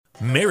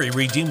Mary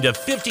redeemed a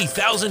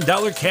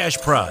 $50,000 cash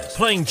prize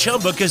playing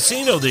Chumba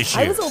Casino this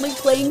year. I was only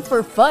playing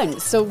for fun,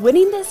 so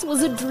winning this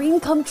was a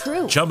dream come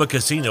true. Chumba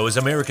Casino is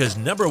America's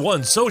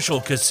 #1 social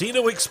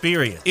casino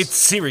experience. It's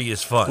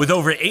serious fun. With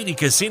over 80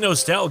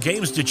 casino-style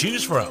games to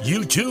choose from,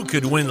 you too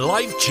could win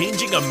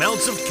life-changing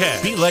amounts of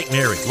cash. Be like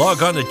Mary.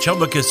 Log on to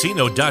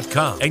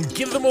ChumbaCasino.com and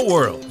give them a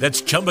whirl.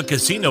 That's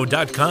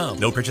ChumbaCasino.com.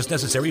 No purchase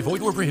necessary.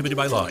 Void where prohibited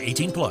by law.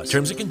 18+.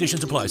 Terms and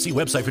conditions apply. See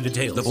website for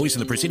details. The voice in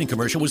the preceding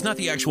commercial was not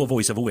the actual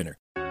voice of a winner.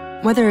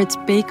 Whether it's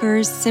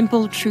Baker's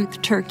Simple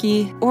Truth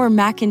Turkey or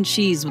mac and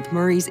cheese with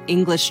Murray's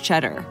English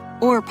Cheddar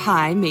or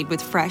pie made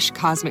with fresh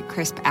Cosmic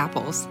Crisp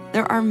apples,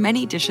 there are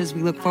many dishes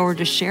we look forward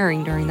to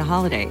sharing during the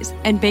holidays.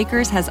 And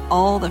Baker's has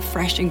all the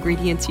fresh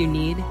ingredients you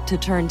need to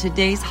turn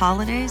today's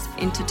holidays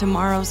into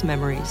tomorrow's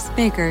memories.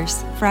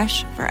 Baker's,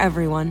 fresh for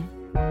everyone.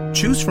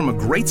 Choose from a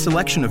great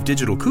selection of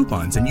digital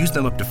coupons and use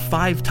them up to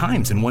 5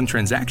 times in one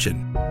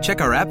transaction.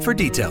 Check our app for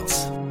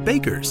details.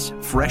 Baker's,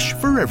 fresh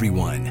for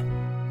everyone.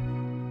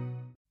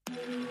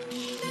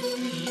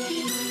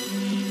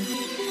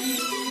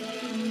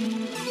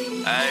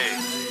 Hey,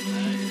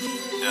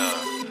 yeah.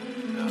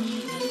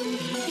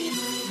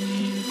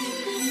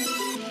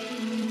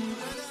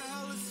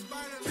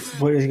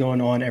 What is going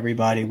on,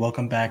 everybody?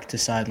 Welcome back to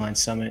Sideline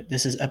Summit.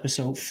 This is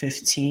episode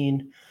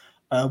 15.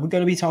 We're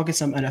going to be talking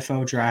some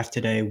NFL draft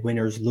today,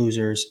 winners,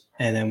 losers,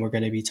 and then we're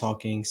going to be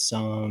talking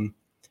some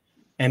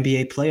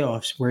NBA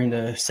playoffs. We're in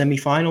the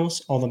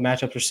semifinals. All the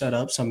matchups are set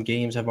up. Some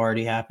games have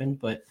already happened,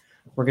 but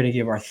we're going to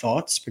give our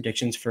thoughts,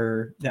 predictions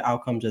for the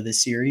outcomes of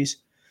this series.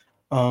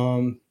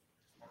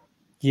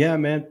 Yeah,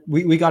 man,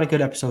 we got a good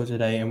episode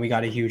today, and we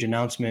got a huge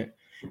announcement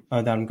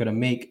that I'm going to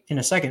make in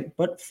a second.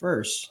 But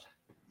first,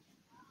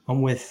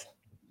 I'm with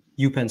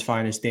UPenn's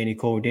finest, Danny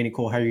Cole. Danny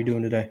Cole, how are you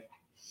doing today?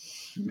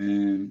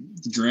 Man,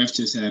 the draft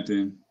just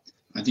happened.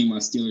 I think my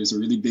Steelers are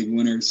really big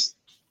winners.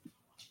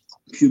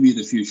 QB of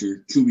the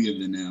future, QB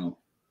of the now,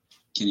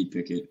 Kenny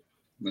Pickett.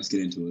 Let's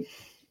get into it.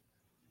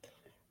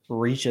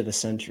 Reach of the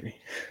century.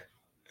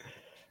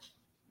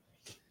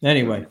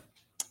 Anyway.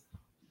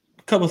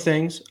 Couple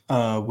things.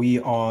 We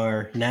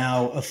are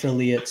now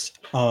affiliates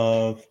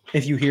of,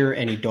 if you hear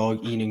any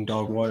dog eating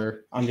dog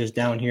water, I'm just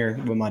down here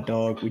with my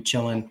dog. We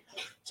chilling.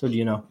 So,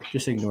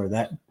 just ignore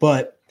that.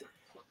 But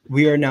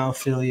we are now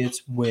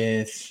affiliates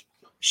with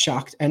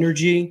Shocked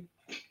Energy.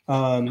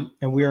 And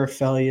we are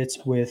affiliates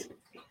with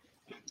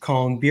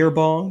Kong Beer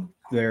Bong.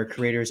 They're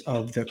creators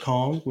of the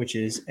Kong, which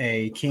is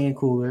a can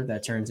cooler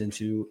that turns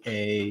into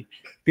a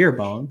beer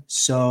bong.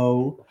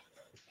 So,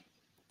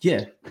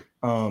 yeah.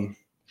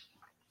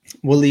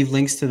 We'll leave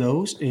links to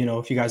those,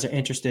 if you guys are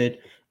interested.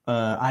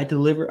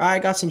 I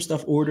got some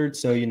stuff ordered,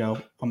 so, I'm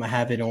going to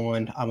have it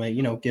on. I'm going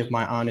to, give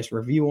my honest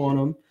review on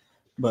them.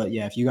 But,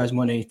 yeah, if you guys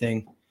want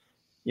anything,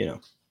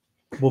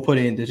 we'll put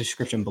it in the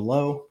description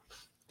below.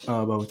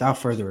 But without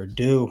further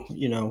ado,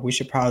 we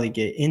should probably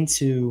get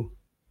into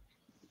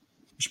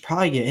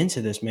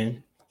this,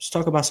 man. Let's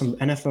talk about some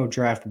NFL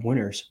draft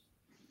winners.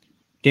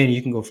 Danny,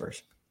 you can go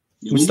first.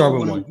 Yeah, We'll start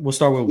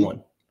with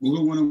one. We'll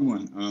go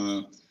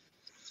one-on-one.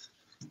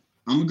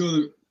 I'm going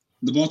to go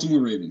the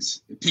Baltimore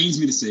Ravens. It pains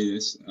me to say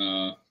this.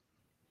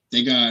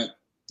 They got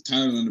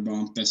Tyler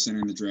Linderbaum, best center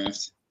in the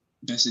draft,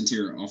 best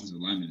interior offensive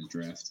lineman in the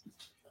draft.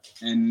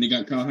 And they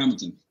got Kyle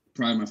Hamilton,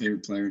 probably my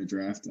favorite player in the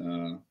draft,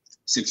 6'4"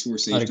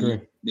 safety. I'd agree.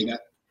 They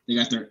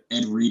got their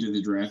Ed Reed of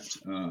the draft.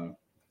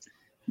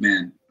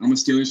 Man, I'm a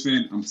Steelers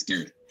fan. I'm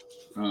scared.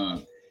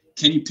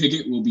 Kenny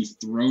Pickett will be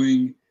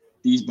throwing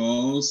these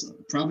balls,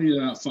 probably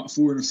about 4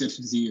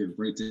 interceptions a year,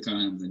 right to Kyle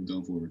Hamilton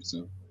going forward.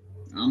 So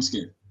I'm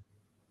scared.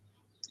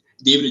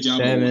 David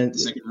Ajabo, the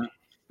second round.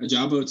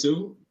 Ajabo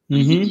too.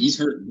 Mm-hmm. He's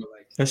hurt, but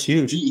that's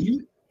huge. He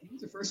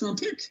was a first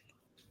round pick.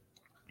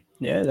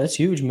 Yeah, that's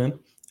huge, man.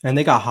 And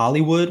they got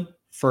Hollywood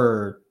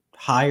for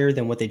higher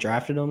than what they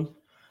drafted him.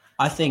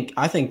 I think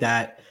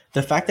that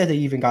the fact that they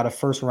even got a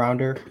first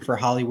rounder for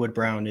Hollywood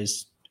Brown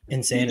is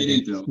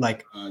insanity.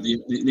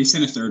 They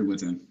sent a third with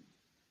him.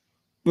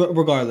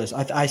 Regardless,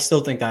 I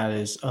still think that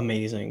is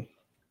amazing.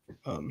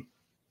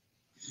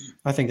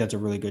 I think that's a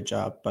really good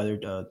job by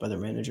their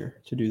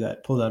manager to do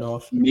that, pull that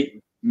off.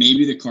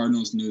 Maybe the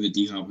Cardinals knew that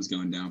D-Hop was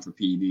going down for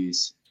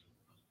PEDs.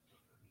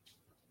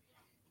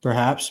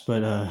 Perhaps,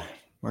 but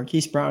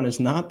Marquise Brown is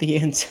not the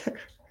answer.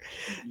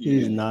 He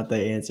is not the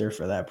answer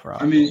for that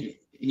problem. I mean,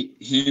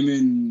 him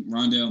and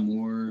Rondale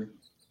Moore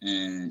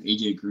and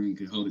AJ Green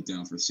could hold it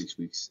down for 6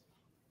 weeks.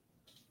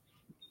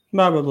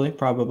 Probably.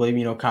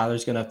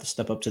 Kyler's gonna have to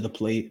step up to the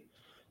plate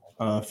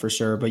for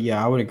sure. But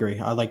yeah, I would agree.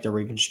 I like the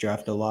Ravens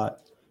draft a lot.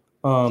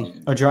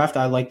 A draft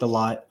I liked a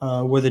lot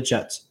were the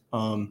Jets.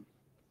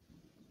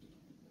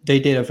 They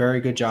did a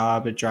very good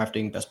job at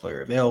drafting best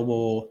player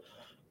available.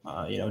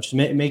 Just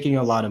making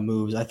a lot of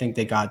moves. I think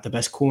they got the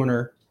best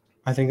corner.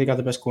 in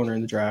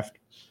the draft.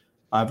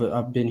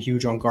 I've been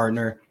huge on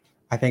Gardner.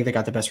 I think they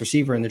got the best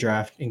receiver in the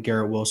draft in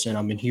Garrett Wilson.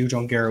 I've been huge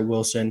on Garrett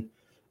Wilson.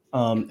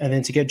 And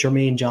then to get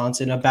Jermaine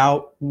Johnson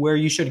about where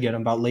you should get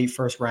him, about late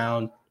first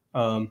round.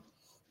 And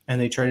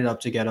they traded up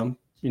to get him,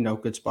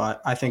 good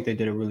spot. I think they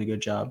did a really good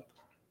job.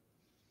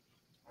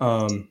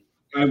 I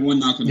have one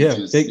knock on the Yeah,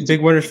 Jets.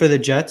 big winners for the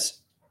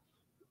Jets.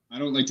 I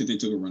don't like that they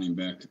took a running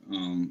back.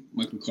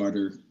 Michael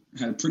Carter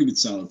had a pretty good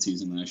solid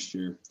season last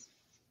year.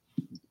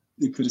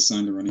 They could have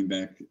signed a running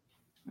back.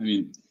 I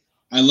mean,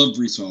 I love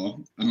Breece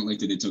Hall. I don't like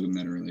that they took him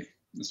that early.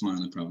 That's my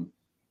only problem.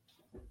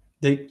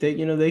 They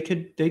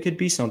could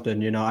be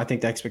something. I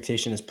think the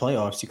expectation is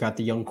playoffs. You got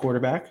the young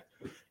quarterback.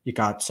 You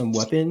got some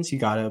weapons. You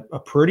got a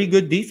pretty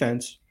good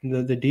defense.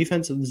 The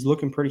defense is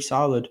looking pretty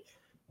solid.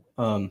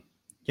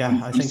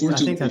 Yeah, I think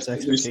that's the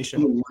expectation. They're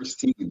still the worst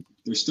team.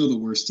 They're still the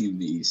worst team in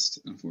the East,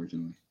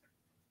 unfortunately.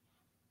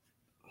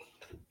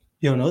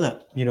 You don't know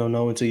that. You don't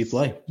know until you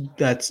play.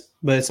 But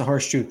it's a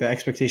harsh truth. The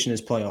expectation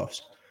is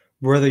playoffs,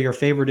 whether you're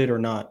favorited or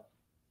not.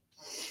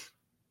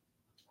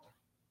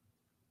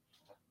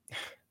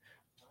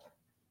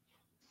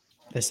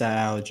 It's that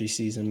allergy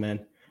season,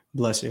 man.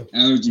 Bless you.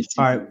 Allergy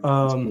season.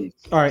 All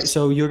right.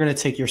 So you're gonna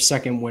take your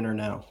second winner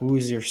now. Who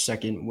is your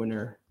second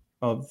winner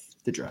of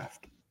the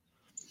draft?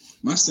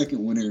 My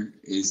second winner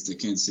is the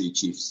Kansas City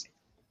Chiefs.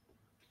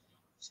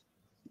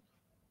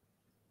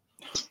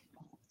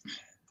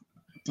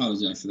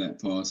 Apologize for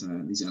that pause.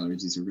 These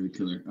allergies are really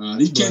killer.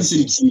 These Kansas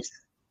City Chiefs,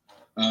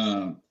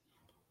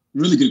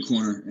 really good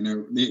corner,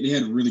 and they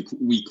had a really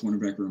weak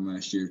cornerback room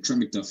last year.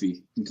 Trent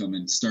McDuffie can come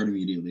in, start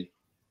immediately.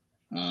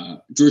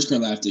 George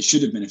Karlaftis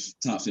should have been a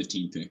top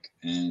 15 pick,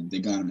 and they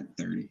got him at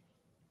 30.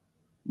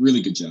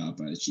 Really good job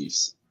by the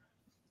Chiefs.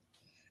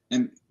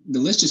 And the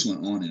list just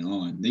went on and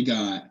on. They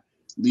got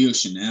Leo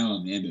Chanel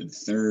in the end of the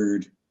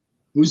third.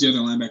 Who's the other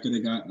linebacker they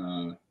got?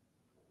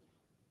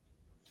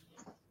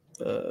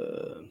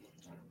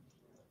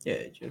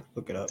 Yeah, just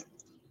look it up.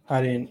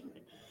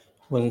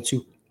 Wasn't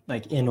too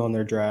in on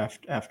their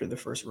draft after the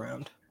first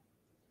round.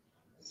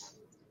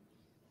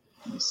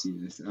 Let me see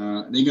this.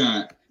 They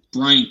got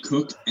Brian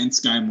Cook and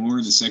Sky Moore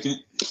in the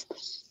second.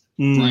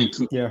 Brian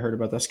Cook. Yeah, I heard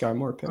about that Sky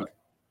Moore pick.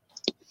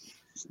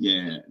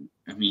 Yeah,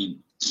 I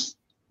mean,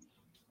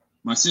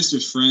 my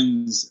sister's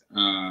friends,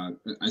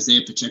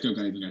 Isaiah Pacheco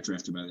even got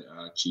drafted by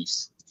the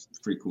Chiefs. It's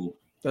pretty cool.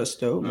 That's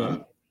dope,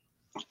 man.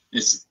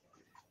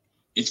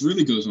 It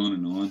really goes on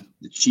and on.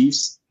 The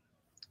Chiefs,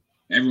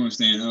 everyone's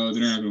saying,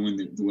 they're not going to win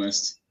the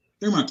West.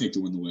 They're my pick to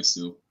win the West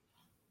still.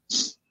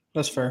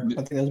 That's fair. I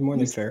think that's more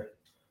than fair.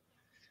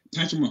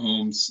 Patrick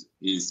Mahomes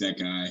is that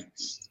guy.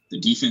 The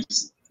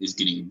defense is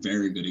getting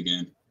very good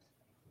again.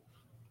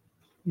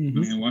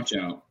 Mm-hmm. Man, watch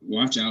out.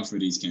 Watch out for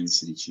these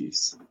Kansas City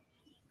Chiefs.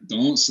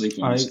 Don't sleep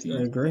on this team.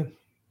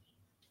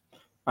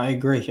 I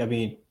agree. I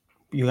mean,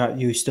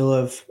 you still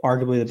have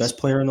arguably the best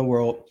player in the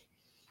world.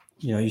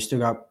 You still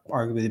got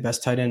arguably the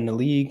best tight end in the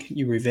league.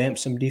 You revamped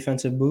some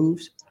defensive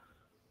moves.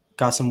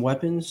 Got some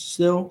weapons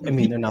still. I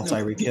mean, they're not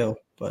Tyreek Hill,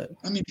 but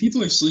I mean,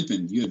 people are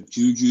sleeping. You have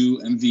Juju,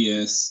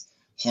 MVS,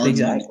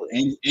 Hardman,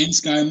 and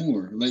Sky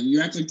Moore. Like,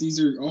 you act like these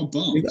are all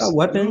bums. You got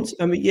weapons.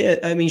 I mean, yeah.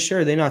 I mean,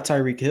 sure, they're not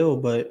Tyreek Hill,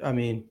 but I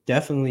mean,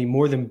 definitely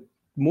more than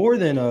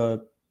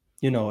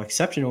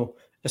exceptional.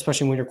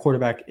 Especially when your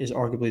quarterback is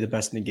arguably the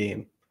best in the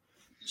game.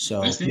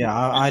 So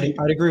I'd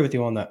agree with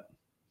you on that.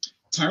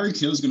 Tyreek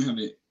Hill is going to have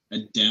a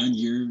down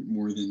year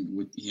more than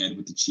what he had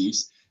with the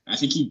Chiefs. I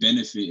think he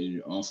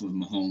benefited off of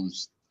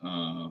Mahomes'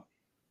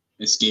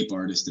 escape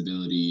artist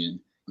ability and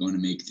going to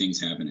make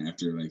things happen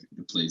after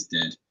the play's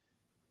dead.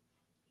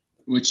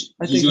 Which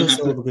I think he'll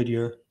still have a good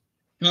year.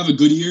 He'll have a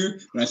good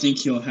year, but I think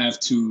he'll have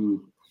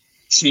to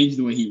change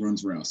the way he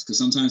runs routes, because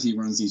sometimes he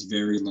runs these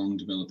very long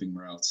developing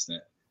routes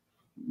that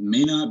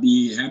may not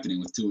be happening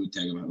with Tua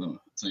Tagovailoa.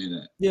 I'll tell you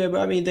that. Yeah, but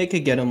I mean, they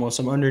could get him on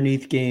some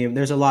underneath game.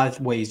 There's a lot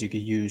of ways you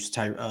could use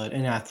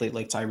an athlete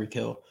like Tyreek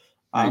Hill.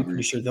 I'm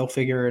pretty sure they'll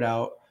figure it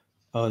out.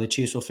 The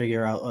Chiefs will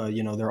figure out,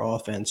 their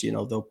offense.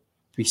 They'll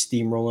be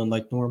steamrolling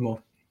like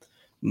normal.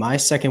 My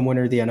second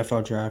winner of the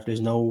NFL draft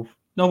is no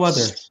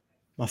other.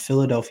 My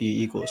Philadelphia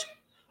Eagles.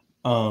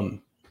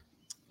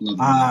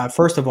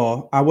 First of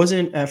all, I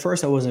wasn't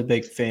a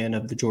big fan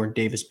of the Jordan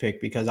Davis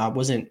pick because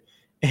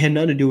it had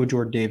nothing to do with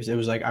Jordan Davis. It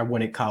was I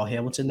wanted Kyle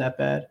Hamilton that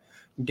bad.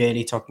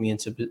 Danny talked me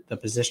into the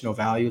positional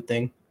value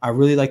thing. I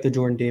really like the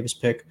Jordan Davis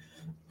pick.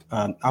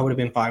 I would have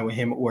been fine with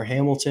him or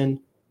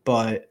Hamilton,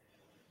 but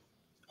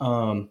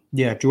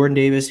Jordan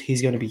Davis,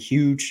 he's going to be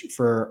huge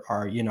for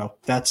our,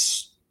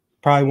 that's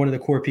probably one of the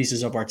core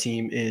pieces of our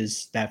team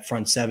is that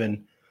front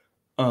seven.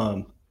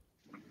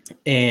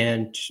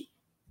 And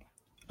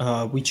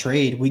we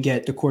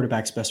get the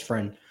quarterback's best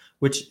friend,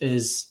 which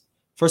is,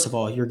 first of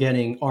all, you're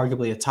getting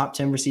arguably a top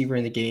 10 receiver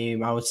in the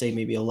game. I would say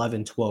maybe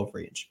 11, 12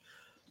 range.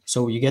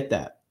 So you get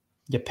that.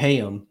 You pay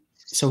him.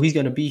 So he's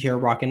going to be here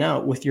rocking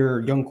out with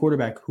your young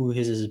quarterback who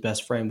is his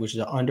best friend, which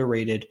is an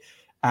underrated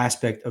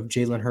aspect of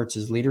Jalen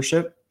Hurts'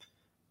 leadership.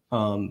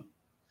 And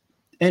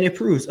it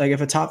proves,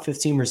 if a top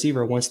 15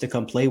 receiver wants to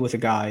come play with a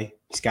guy,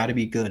 he's got to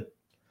be good.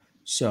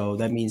 So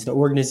that means the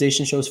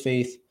organization shows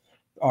faith.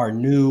 Our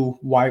new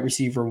wide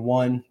receiver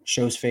 1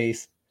 shows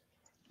faith.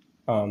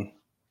 Or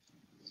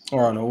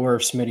I don't know, or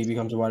if Smitty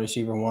becomes a wide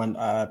receiver 1,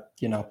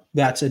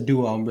 that's a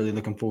duo I'm really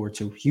looking forward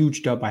to.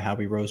 Huge dub by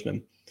Howie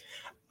Roseman.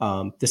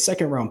 The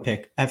second round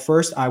pick, at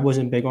first, I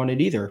wasn't big on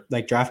it either.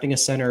 Like drafting a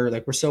center,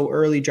 like we're so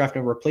early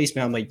drafting a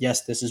replacement. I'm like,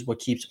 yes, this is what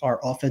keeps our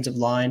offensive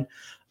line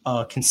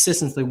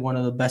consistently one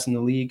of the best in the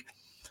league.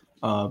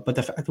 But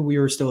the fact that we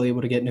were still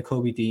able to get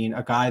Nakobe Dean,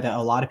 a guy that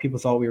a lot of people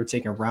thought we were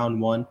taking round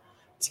 1,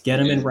 to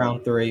get him in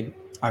round 3,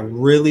 I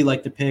really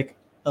like the pick.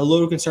 A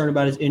little concerned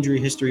about his injury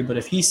history, but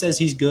if he says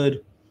he's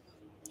good,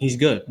 he's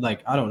good.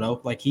 Like, I don't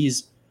know. Like,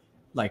 he's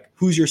like,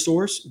 who's your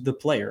source? The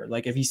player.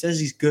 Like, if he says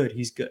he's good,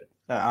 he's good.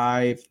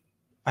 I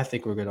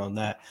think we're good on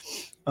that.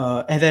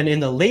 And then in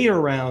the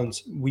later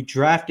rounds, we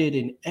drafted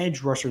an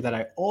edge rusher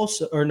that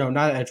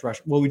not an edge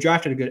rusher. Well, we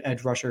drafted a good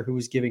edge rusher who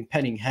was giving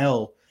Penning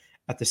hell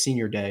at the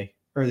senior day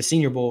or the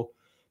Senior Bowl.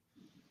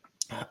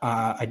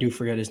 I do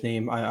forget his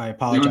name. I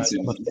apologize.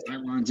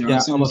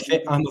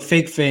 I'm a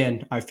fake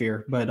fan, I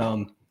fear, but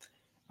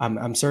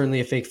I'm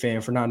certainly a fake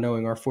fan for not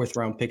knowing our 4th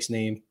round pick's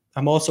name.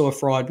 I'm also a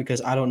fraud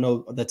because I don't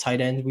know the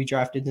tight end we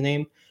drafted the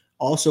name.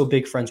 Also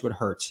big friends with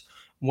Hurts.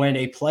 When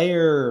a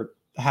player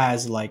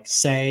has like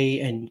say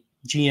and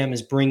GM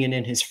is bringing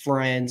in his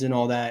friends and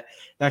all that,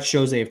 that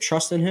shows they have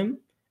trust in him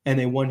and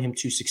they want him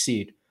to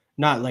succeed.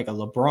 Not like a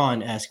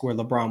LeBron-esque where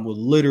LeBron will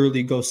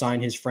literally go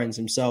sign his friends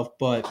himself,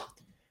 but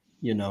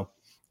huge.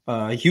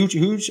 I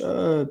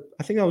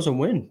think that was a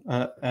win.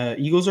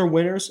 Eagles are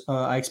winners.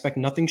 I expect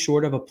nothing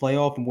short of a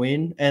playoff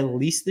win at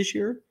least this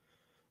year.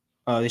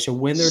 They should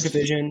win their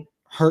division.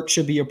 Hurts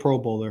should be a Pro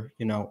Bowler.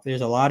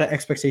 There's a lot of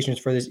expectations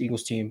for this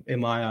Eagles team in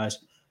my eyes.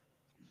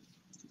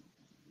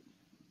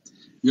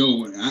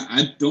 Yo,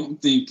 I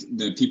don't think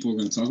that people are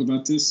going to talk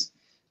about this.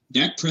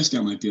 Dak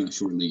Prescott might be on a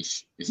short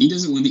leash. If he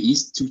doesn't win the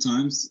East 2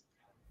 times,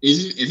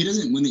 if he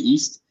doesn't win the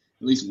East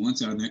at least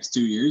once out of the next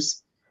 2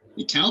 years,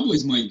 the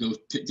Cowboys might go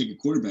take a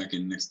quarterback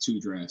in the next 2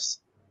 drafts.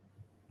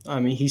 I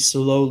mean, he's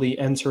slowly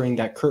entering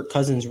that Kirk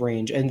Cousins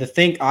range. And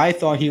I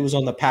thought he was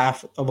on the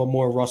path of a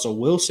more Russell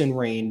Wilson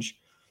range.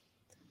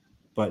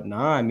 But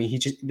nah, I mean,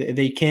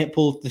 they can't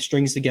pull the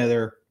strings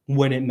together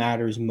when it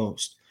matters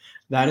most.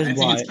 That is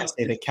why I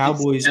say the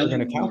Cowboys are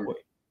going to cowboy.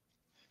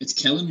 It's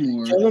Kellen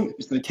Moore.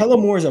 Kellen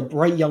Moore is a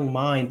bright young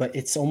mind, but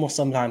it's almost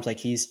sometimes like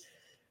he's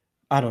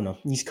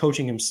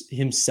coaching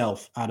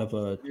himself out of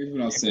a. Here's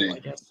what I'll say: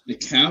 the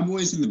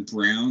Cowboys and the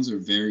Browns are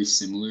very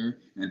similar.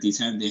 And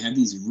they have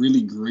these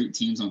really great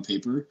teams on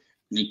paper,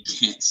 and they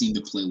can't seem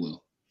to play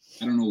well.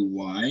 I don't know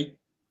why,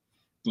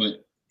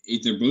 but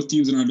they're both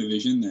teams in our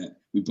division that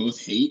we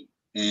both hate,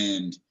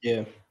 and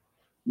they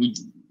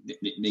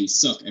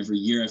suck every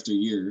year after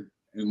year.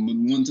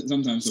 And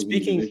sometimes they'll win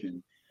the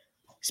division.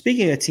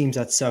 Speaking of teams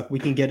that suck, we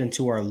can get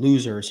into our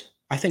losers.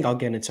 I think I'll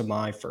get into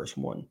my first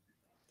one.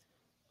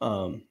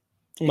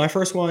 My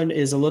first one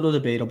is a little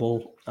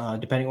debatable,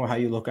 depending on how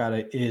you look at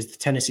it, is the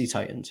Tennessee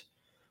Titans.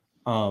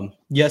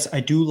 Yes, I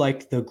do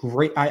like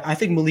I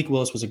think Malik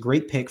Willis was a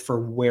great pick for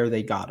where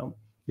they got him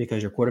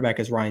because your quarterback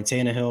is Ryan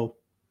Tannehill.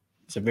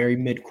 He's a very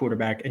mid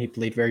quarterback, and he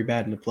played very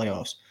bad in the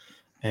playoffs.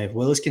 And if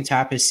Willis can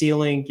tap his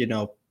ceiling,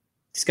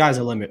 sky's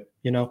the limit,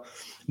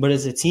 But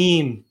as a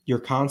team, you're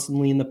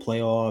constantly in the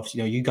playoffs.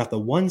 You got the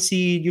 1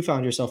 seed. You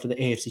found yourself in the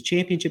AFC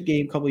Championship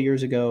game a couple of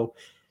years ago.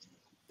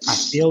 I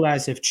feel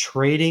as if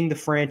trading the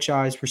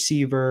franchise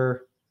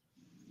receiver,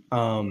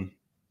 and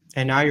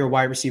now your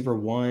wide receiver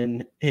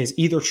 1 is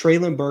either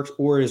Treylon Burks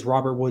or is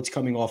Robert Woods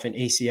coming off an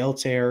ACL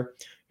tear.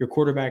 Your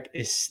quarterback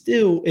is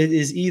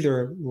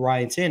either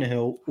Ryan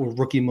Tannehill or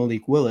rookie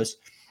Malik Willis.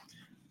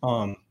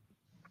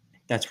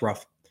 That's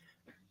rough.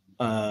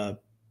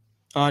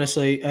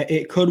 Honestly,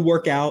 it could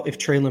work out if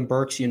Treylon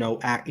Burks,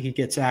 he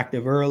gets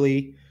active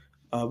early,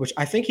 which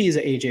I think he's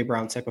an A.J.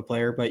 Brown type of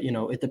player, but,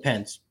 it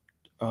depends.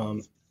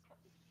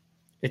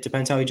 It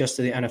depends how he adjusts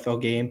to the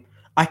NFL game.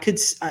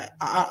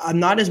 I'm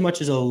not as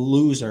much as a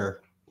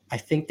loser. I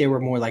think they were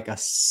more like a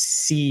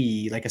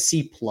C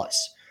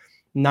plus,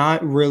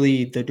 not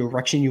really the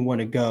direction you want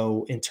to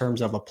go in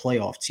terms of a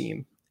playoff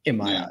team, in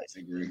my eyes.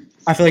 I agree.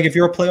 I feel like if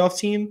you're a playoff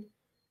team,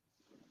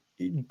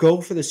 go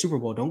for the Super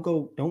Bowl.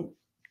 Don't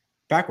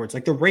backwards.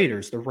 Like the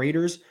Raiders. The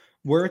Raiders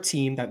were a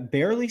team that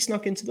barely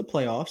snuck into the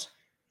playoffs,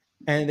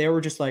 and they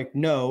were just like,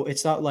 no,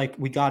 it's not like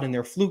we got in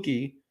there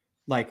fluky.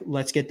 Like,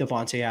 let's get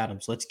Devontae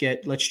Adams.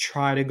 Let's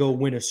try to go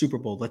win a Super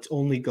Bowl. Let's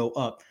only go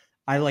up.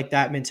 I like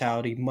that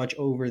mentality much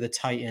over the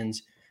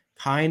Titans.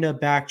 Kind of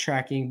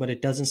backtracking, but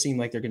it doesn't seem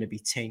like they're going to be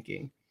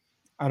tanking.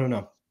 I don't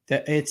know.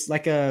 That it's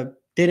like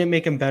didn't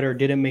make them better,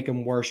 didn't make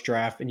them worse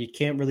draft, and you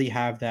can't really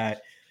have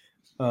that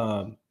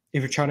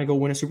if you're trying to go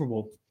win a Super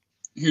Bowl.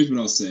 Here's what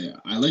I'll say.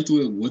 I liked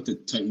what the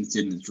Titans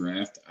did in the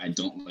draft. I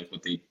don't like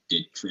what they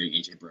did trading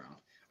A.J. Brown.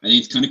 I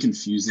think it's kind of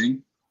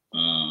confusing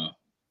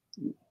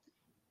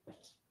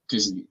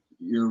because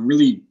you're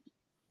really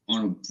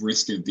on a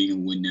brisk of being a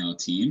win-now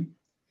team,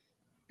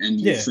 and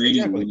you're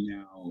trading a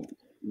win-now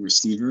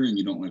receiver, and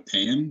you don't want to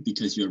pay him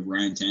because you have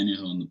Ryan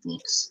Tannehill in the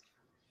books.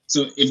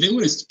 So if they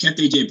would have kept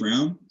A.J.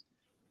 Brown,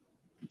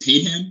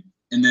 paid him,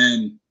 and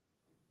then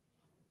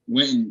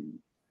went and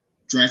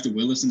drafted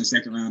Willis in the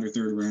 2nd round or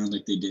 3rd round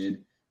like they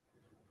did,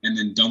 and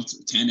then dumped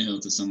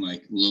Tannehill to some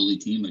like lowly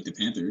team like the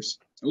Panthers,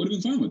 I would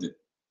have been fine with it.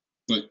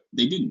 But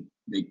they didn't.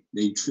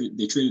 they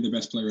traded their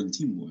best player on the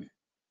team away.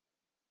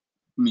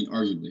 I mean,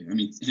 arguably. I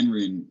mean,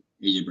 Henry and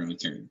AJ Brown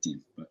carried the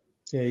team, but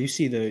Yeah, you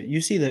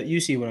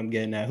see what I'm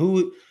getting at.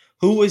 Who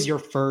was your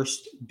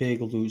first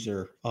big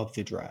loser of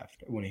the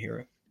draft? I want to hear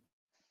it.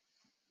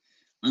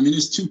 I mean,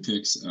 there's two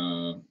picks.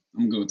 I'm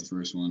gonna go with the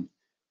first one.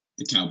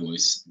 The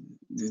Cowboys.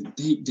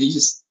 They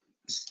just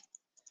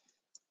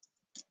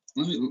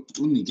let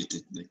me get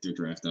their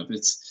draft up.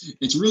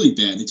 It's really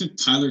bad. They took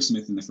Tyler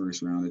Smith in the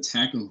first round, a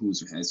tackle who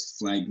has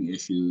flagging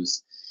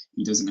issues.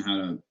 He doesn't know how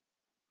to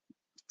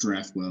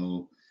draft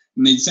well.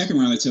 In the second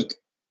round, they took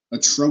a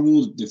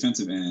troubled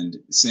defensive end,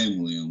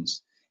 Sam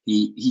Williams.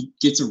 He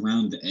gets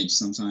around the edge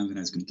sometimes and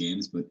has good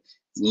games, but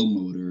low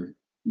motor.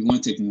 You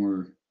want to take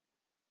more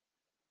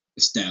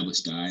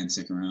established guy in the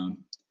second round.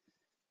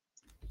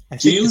 I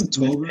think Jalen the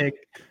Smith Tolbert. pick.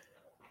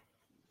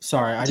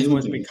 Sorry, I just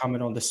wanted to make a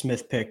comment on the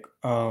Smith pick.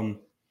 I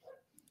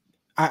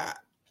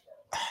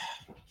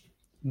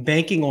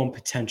banking on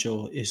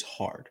potential is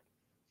hard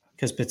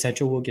because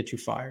potential will get you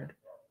fired.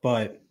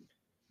 But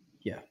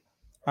yeah,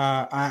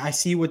 I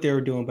see what they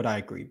were doing, but I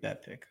agree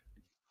that pick.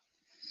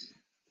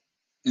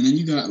 And then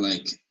you got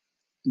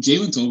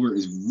Jalen Tolbert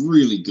is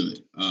really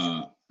good.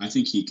 I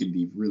think he could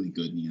be really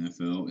good in the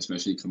NFL,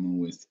 especially coming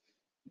with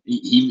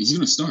he's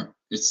going to start.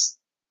 It's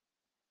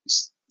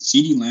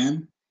CeeDee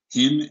Lamb,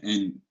 him,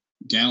 and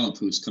Gallup,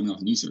 who's coming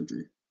off knee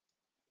surgery.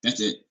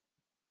 That's it.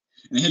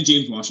 And they have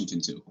James Washington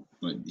too,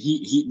 but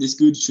this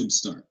dude should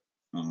start.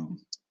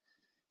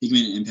 He can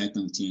make an impact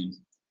on the team,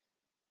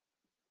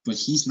 but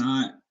he's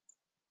not.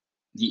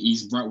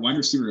 He's brought wide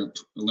receiver up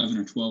 11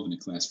 or 12 in the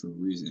class for a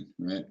reason,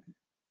 right?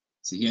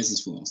 So he has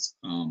his flaws.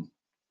 And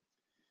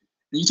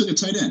you took a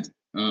tight end.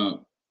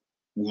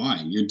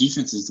 Why? Your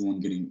defense is the one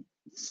getting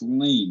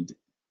flamed.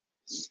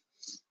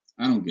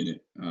 I don't get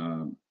it.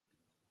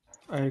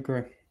 I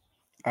agree.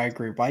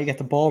 Why you get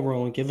the ball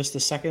rolling? Give us the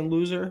second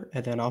loser,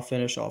 and then I'll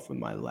finish off with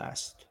my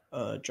last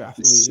draft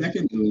The loser.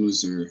 second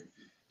loser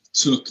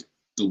took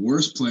the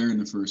worst player in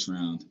the first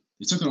round.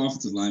 They took an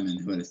offensive lineman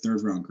who had a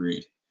third round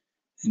grade.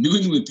 The New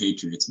England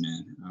Patriots,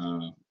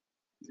 man.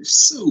 They're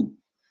so.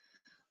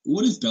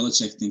 What does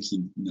Belichick think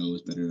he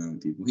knows better than other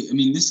people?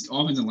 This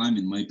offensive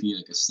lineman might be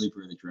like a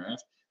sleeper in the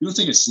draft. You don't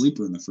take a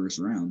sleeper in the first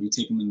round. You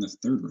take him in the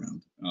third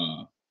round.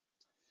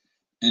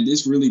 And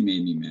this really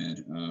made me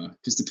mad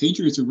because the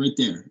Patriots are right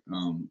there.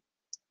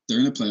 They're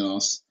in the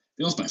playoffs.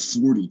 They lost by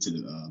 40 to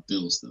the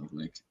Bills, though,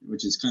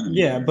 which is kind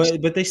of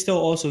but they still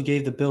also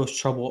gave the Bills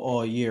trouble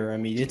all year. I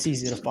mean, it's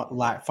easy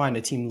to find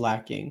a team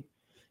lacking,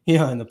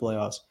 in the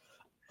playoffs.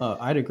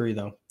 I'd agree,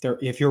 though.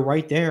 If you're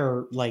right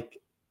there,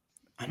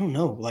 I don't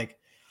know,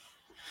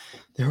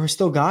 there were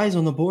still guys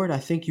on the board I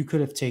think you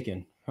could have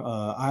taken.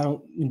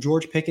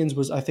 George Pickens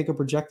was, I think, a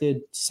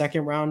projected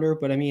second rounder,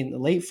 but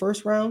late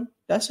first round,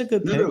 that's a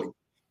good pick. No.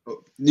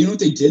 You know what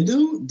they did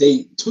though?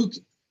 They took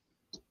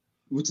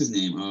what's his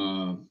name?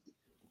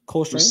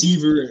 Cole Strange?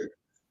 Receiver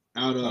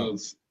out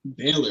of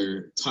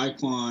Baylor,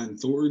 Tyquan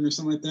Thornton or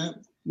something like that.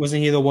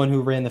 Wasn't he the one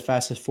who ran the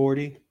fastest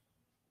 40?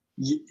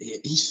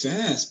 He's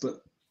fast,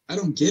 but I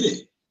don't get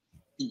it.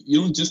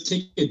 You don't just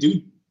take a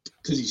dude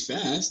because he's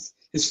fast.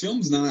 His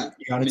film's not.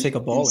 You got to take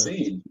a baller.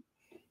 Insane.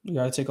 You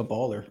got to take a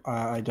baller.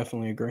 I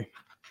definitely agree.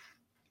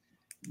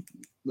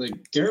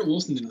 Garrett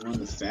Wilson didn't run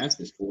the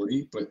fastest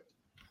 40, but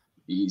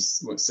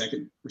he's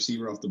second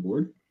receiver off the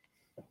board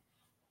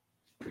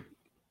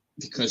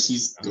because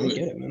he's good. I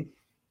get it, man.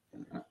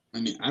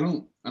 I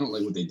don't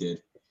like what they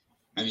did.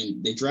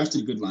 They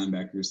drafted good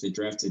linebackers. They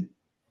drafted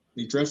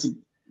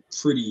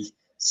pretty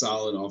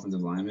solid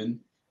offensive linemen.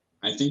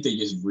 I think they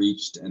just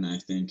reached, and I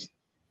think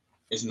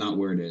it's not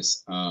where it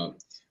is.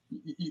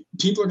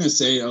 People are going to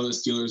say, "Oh, the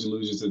Steelers are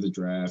losers of the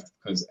draft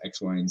because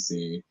X, Y, and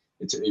Z."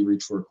 They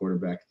reach for a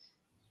quarterback.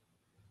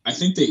 I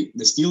think the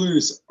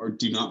Steelers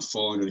do not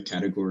fall under the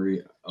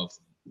category of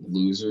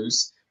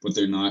losers, but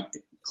they're not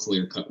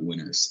clear-cut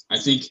winners. I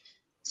think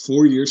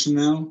 4 years from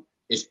now,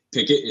 if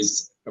Pickett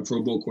is a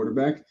Pro Bowl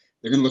quarterback,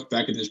 they're going to look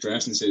back at this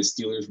draft and say the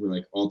Steelers were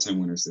all-time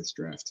winners this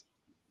draft.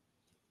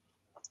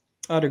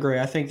 I'd agree.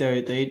 I think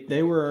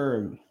they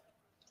were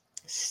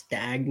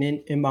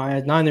stagnant in my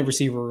eyes. Not in the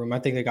receiver room. I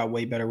think they got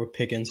way better with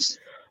Pickens.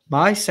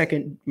 My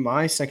second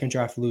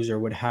draft loser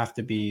would have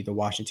to be the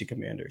Washington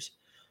Commanders.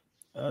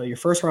 Your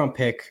first round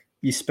pick,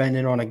 you spend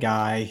it on a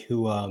guy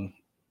who,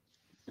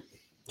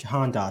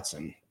 Jahan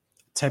Dotson,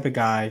 type of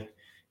guy,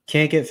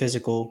 can't get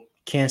physical,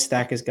 can't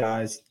stack his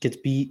guys, gets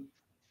beat.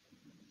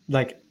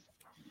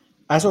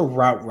 As a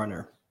route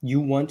runner,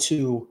 you want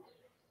to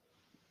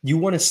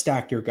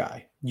stack your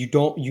guy.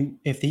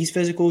 If he's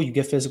physical, you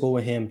get physical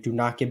with him. Do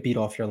not get beat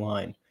off your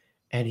line.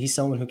 And he's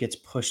someone who gets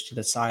pushed to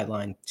the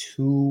sideline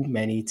too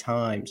many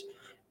times.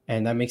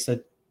 And that makes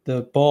the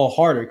ball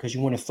harder because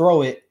you want to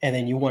throw it and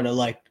then you want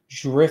to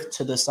drift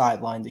to the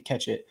sideline to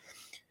catch it.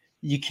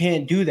 You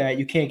can't do that.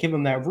 You can't give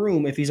him that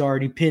room if he's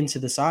already pinned to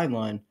the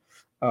sideline.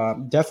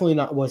 Definitely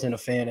wasn't a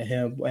fan of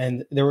him.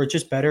 And there were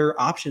just better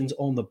options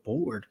on the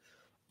board.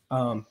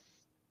 And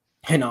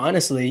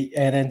honestly,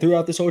 and then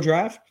throughout this whole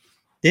draft,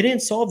 they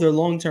didn't solve their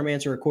long-term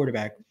answer at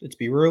quarterback. Let's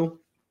be real.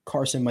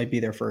 Carson might be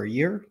there for a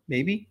year,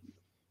 maybe.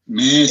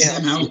 Man, Yeah.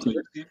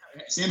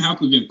 Sam Howell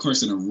could give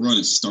Carson a run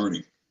at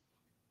starting.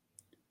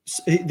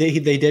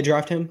 They did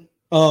draft him.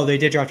 Oh, they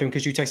did draft him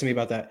because you texted me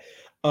about that.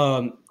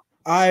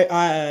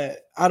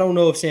 I don't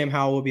know if Sam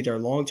Howell will be their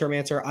long-term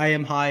answer.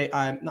 I'm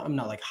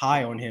not like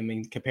high on him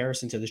in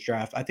comparison to this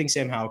draft. I think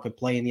Sam Howell could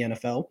play in the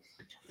NFL.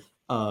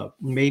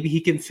 Maybe he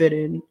can fit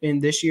in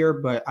this year,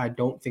 but I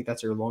don't think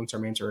that's their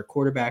long-term answer at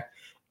quarterback,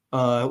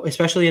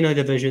 especially in a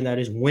division that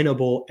is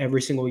winnable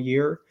every single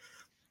year.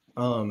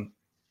 And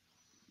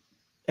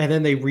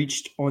then they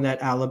reached on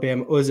that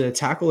Alabama. Was it a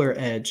tackle or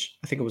edge?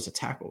 I think it was a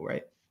tackle,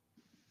 right?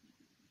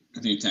 I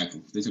think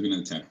tackle. They took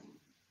another tackle.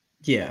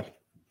 Yeah.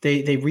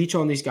 They reach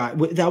on these guys.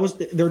 That was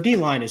their D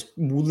line is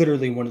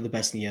literally one of the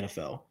best in the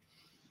NFL.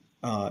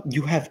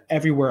 You have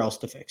everywhere else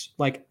to fix.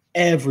 Like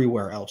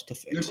everywhere else to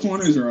fix. Their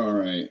corners are all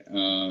right.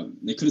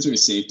 They could have took a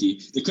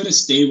safety. They could have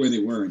stayed where they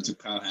were and took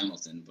Kyle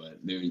Hamilton, but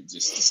they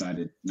just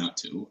decided not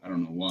to. I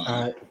don't know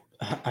why.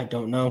 I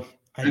don't know.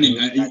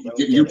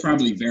 You're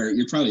probably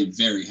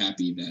very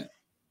happy that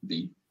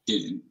they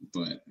didn't.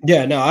 But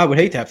yeah, no, I would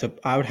hate to have to.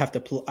 I would hate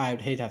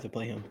to have to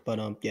play him.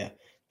 But yeah,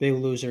 big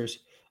losers.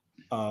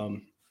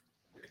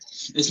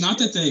 It's not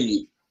that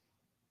they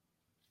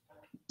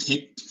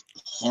picked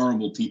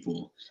horrible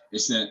people.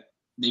 It's that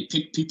they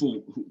picked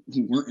people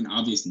who weren't in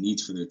obvious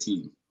needs for their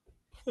team.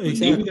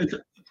 Exactly.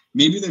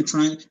 Maybe they're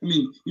trying. I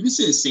mean, you can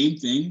say the same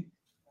thing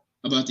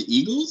about the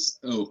Eagles.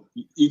 Oh,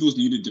 Eagles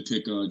needed to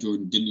pick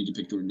Jordan. Didn't need to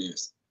pick Jordan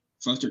Davis.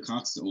 Fletcher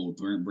Cox is old.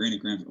 Brandon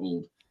Graham's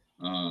old.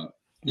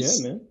 Yeah,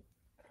 man.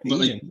 But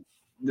like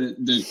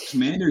the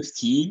Commanders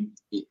team,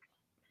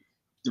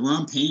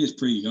 Deron Payne is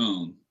pretty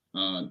young.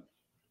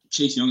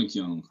 Chase Young is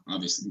young,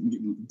 obviously,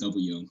 double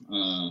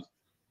young.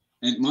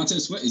 And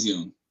Montez Sweat is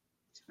young.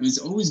 I mean, it's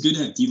always good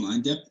to have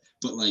D-line depth,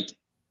 but, like,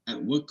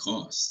 at what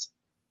cost?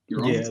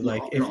 Your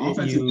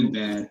offense has been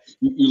bad.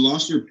 You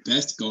lost your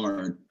best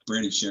guard,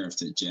 Brandon Sheriff,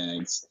 to the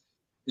Jags.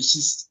 It's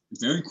just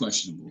very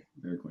questionable.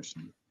 Very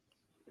questionable.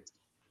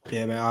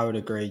 Yeah, man, I would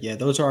agree. Yeah,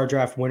 those are our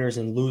draft winners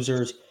and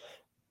losers.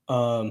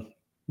 Yeah,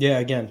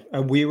 again,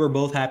 we were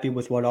both happy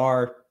with what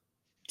our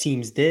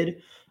teams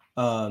did.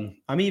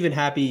 I'm even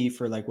happy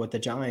for like what the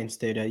Giants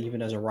did,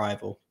 even as a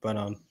rival.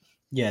 But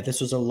yeah, this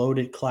was a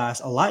loaded class,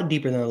 a lot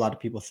deeper than a lot of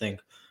people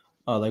think.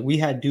 Like we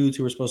had dudes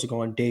who were supposed to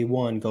go on day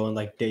 1, going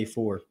like day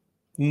 4,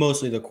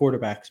 mostly the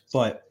quarterbacks.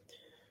 But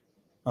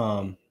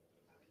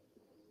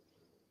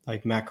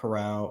like Matt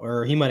Corral,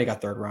 or he might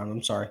have got 3rd round.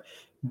 I'm sorry,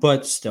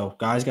 but still,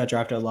 guys got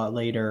drafted a lot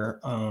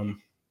later.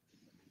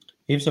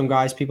 Even some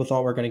guys people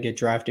thought were going to get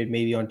drafted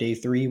maybe on day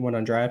 3 went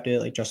undrafted,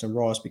 like Justin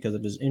Ross because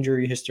of his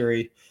injury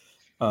history.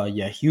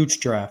 Yeah, huge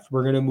draft.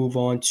 We're going to move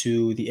on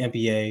to the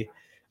NBA.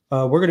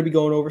 We're going to be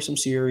going over some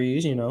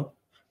series, you know.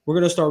 We're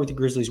going to start with the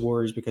Grizzlies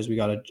Warriors because we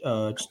got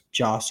a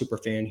Ja super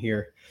fan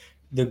here.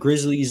 The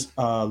Grizzlies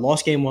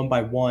lost game 1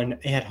 by 1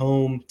 at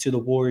home to the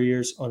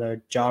Warriors on a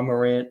Ja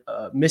Morant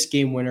missed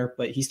game winner,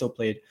 but he still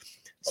played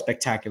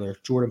spectacular.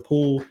 Jordan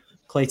Poole,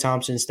 Klay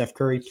Thompson, Steph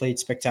Curry played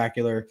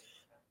spectacular.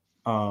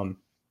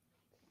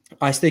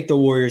 I think the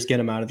Warriors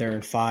get him out of there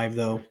in 5,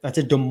 though. That's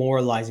a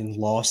demoralizing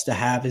loss to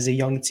have as a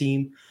young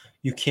team.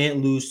 You can't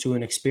lose to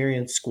an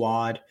experienced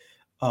squad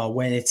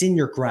when it's in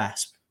your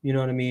grasp. You know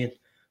what I mean?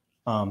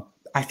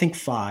 I think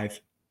 5.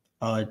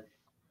 I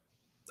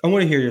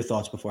want to hear your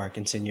thoughts before I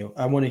continue.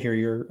 I want to hear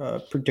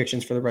your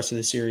predictions for the rest of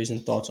the series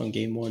and thoughts on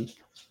game 1.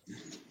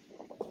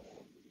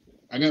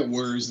 I got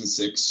Warriors in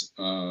 6.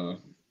 I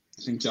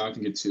think Ja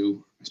can get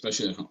 2,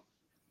 especially at home.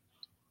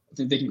 I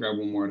think they can grab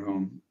 1 more at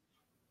home.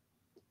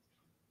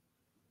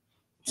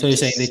 So you're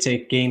saying they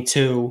take game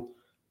 2,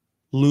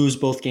 lose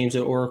both games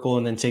at Oracle,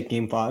 and then take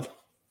game 5?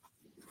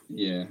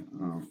 Yeah.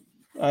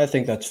 I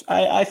think that's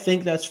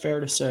fair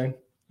to say.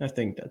 I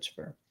think that's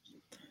fair.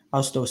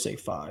 I'll still say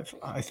 5.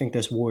 I think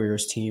this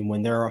Warriors team,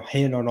 when they're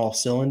hitting on all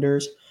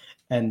cylinders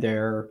and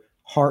their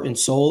heart and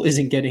soul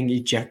isn't getting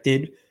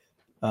ejected,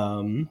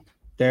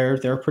 they're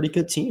a pretty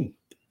good team.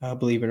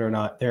 Believe it or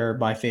not, they're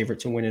my favorite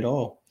to win it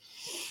all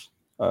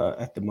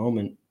at the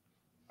moment.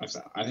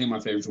 I think my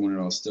favorite to win it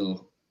all is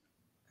still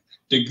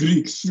the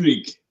Greek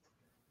Freak.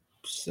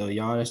 So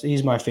Giannis,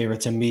 he's my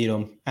favorite to meet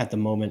him at the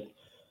moment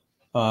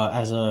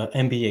as a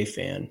NBA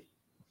fan,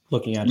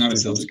 looking at it through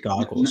those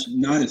goggles.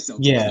 Not a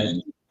Celtics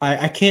fan.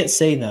 I can't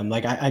say them.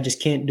 Like, I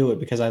just can't do it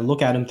because I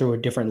look at him through a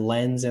different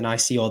lens and I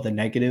see all the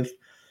negative.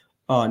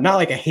 Not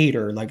like a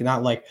hater, like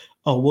not like,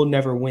 oh, we'll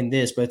never win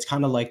this, but it's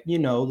kind of like, you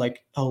know,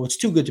 like, oh, it's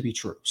too good to be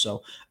true.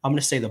 So I'm going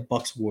to say the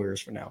Bucks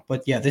Warriors for now.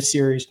 But yeah, this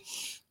series,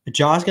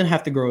 Ja's going to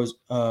have to grow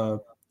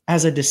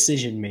as a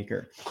decision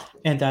maker.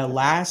 And that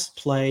last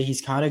play,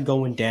 he's kind of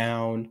going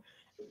down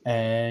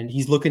and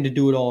he's looking to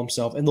do it all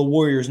himself. And the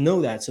Warriors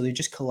know that, so they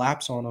just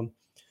collapse on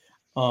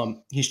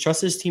him. He's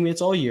trusted his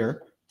teammates all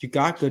year. You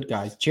got good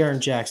guys, Jaren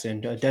Jackson,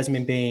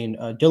 Desmond Bane,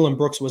 Dylan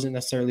Brooks wasn't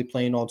necessarily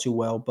playing all too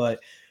well, but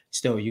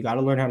still, you got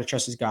to learn how to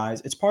trust his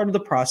guys. It's part of the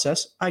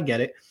process. I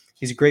get it.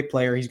 He's a great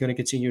player. He's going to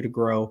continue to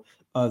grow.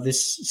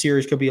 This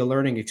series could be a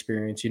learning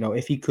experience. You know,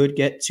 if he could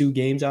get 2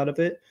 games out of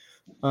it,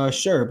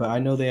 Sure, but I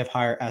know they have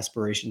higher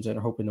aspirations and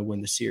are hoping to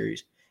win the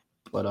series.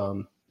 But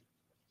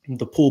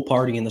the pool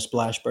party and the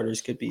Splash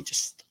Brothers could be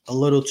just a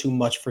little too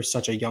much for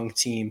such a young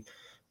team,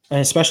 and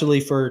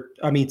especially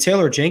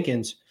Taylor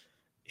Jenkins.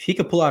 If he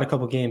could pull out a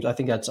couple games, I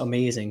think that's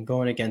amazing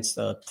going against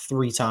a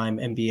 3-time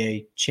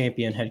NBA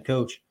champion head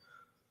coach.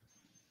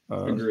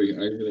 I agree. I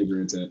really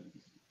agree with that.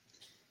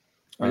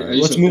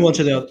 Let's move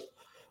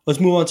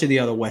on to the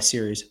other West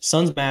Series.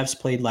 Suns Mavs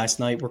played last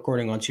night.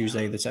 Recording on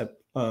Tuesday. It's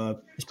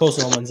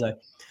posted on Wednesday.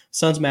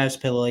 Suns Mavs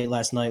played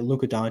last night.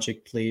 Luka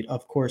Doncic played,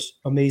 of course,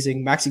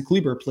 amazing. Maxi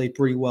Kleber played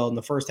pretty well in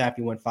the first half.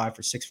 He went 5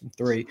 for 6 from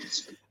 3.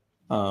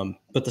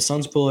 But the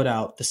Suns pull it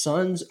out. The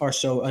Suns are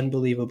so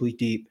unbelievably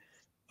deep.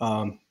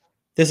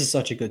 This is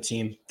such a good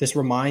team. This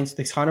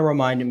kind of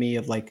reminded me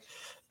of like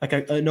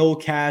an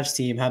old Cavs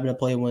team having to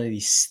play one of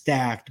these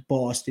stacked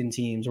Boston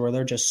teams where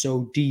they're just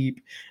so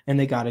deep and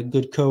they got a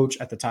good coach.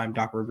 At the time,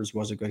 Doc Rivers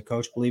was a good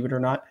coach, believe it or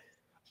not.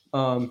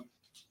 I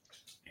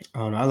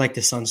don't know. I like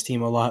the Suns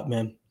team a lot,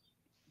 man.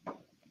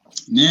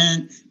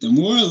 Man, the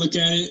more I look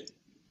at it,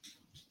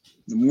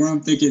 the more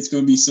I'm thinking it's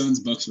going to be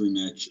Suns-Bucks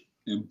rematch.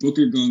 And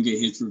Booker going to get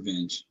his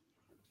revenge.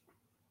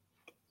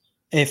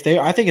 I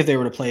think if they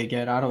were to play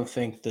again, I don't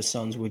think the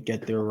Suns would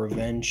get their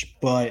revenge.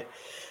 But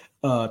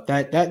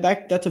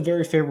that's a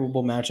very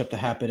favorable matchup to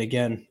happen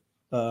again.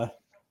 I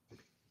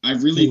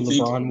really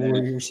think LeBron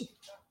Warriors.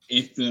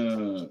 If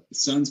the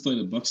Suns play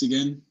the Bucks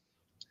again,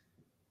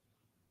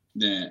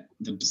 that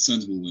the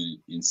Suns will win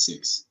in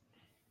 6.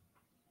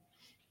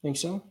 Think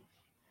so?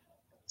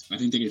 I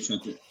think they can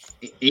shut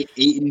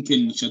Ayton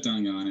can shut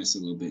down Giannis a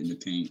little bit in the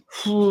paint.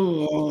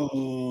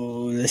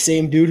 Oh, the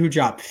same dude who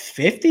dropped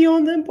 50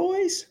 on them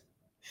boys?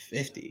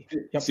 50.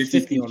 Yep,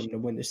 50 on them to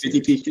win this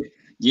series.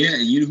 Yeah,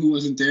 and you know who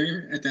wasn't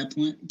there at that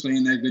point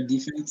playing that good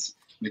defense?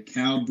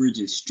 Mikal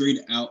Bridges, straight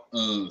out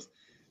of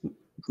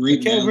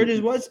great. Mikal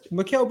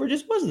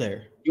Bridges was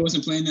there. He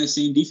wasn't playing that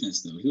same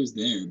defense though. He was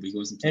there, but he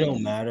wasn't playing.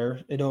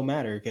 It don't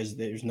matter because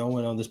there's no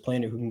one on this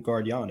planet who can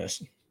guard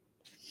Giannis.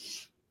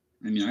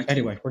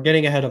 Anyway, we're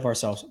getting ahead of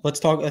ourselves.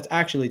 Let's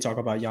actually talk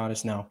about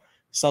Giannis now.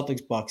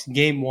 Celtics Bucks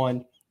game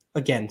 1.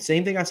 Again,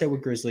 same thing I said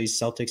with Grizzlies.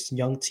 Celtics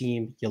young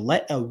team. You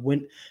let a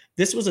win.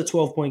 This was a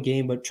 12-point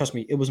game, but trust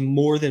me, it was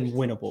more than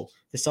winnable.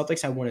 The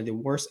Celtics had one of the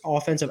worst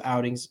offensive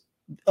outings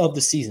of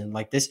the season.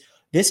 Like this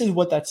is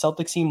what that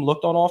Celtics team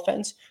looked on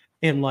offense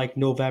in like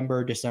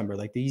November, December.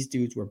 Like these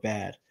dudes were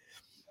bad.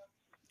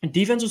 And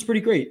defense was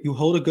pretty great. You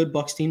hold a good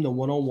Bucks team to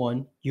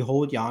 1-on-1. You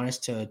hold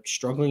Giannis to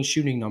struggling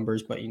shooting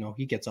numbers, but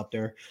he gets up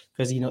there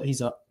because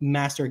he's a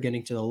master at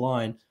getting to the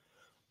line.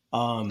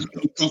 Cough,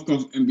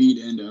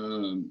 Embiid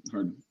and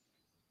Harden.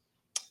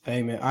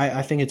 Hey man,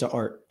 I think it's an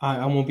art.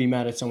 I won't be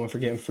mad at someone for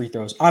getting free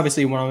throws.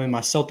 Obviously, when I'm in my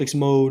Celtics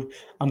mode,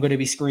 I'm going to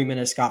be screaming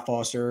at Scott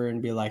Foster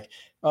and be like,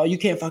 "Oh, you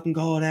can't fucking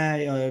call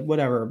that,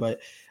 whatever." But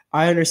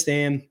I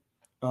understand.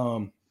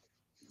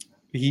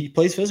 He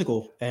plays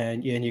physical,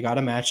 and you got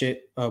to match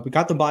it. We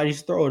got the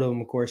bodies to throw at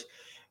him, of course.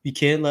 We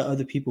can't let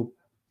other people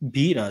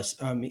beat us.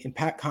 And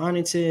Pat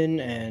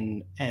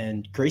Connaughton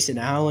and Grayson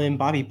Allen,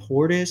 Bobby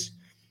Portis,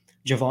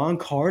 Javon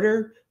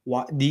Carter.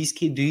 These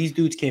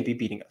dudes can't be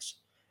beating us.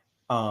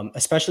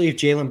 Especially if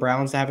Jaylen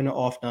Brown's having an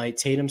off night,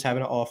 Tatum's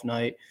having an off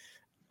night.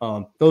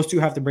 Those two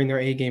have to bring their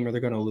A game or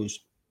they're going to lose.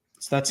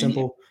 It's that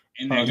simple.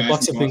 The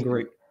Bucks have been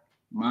great.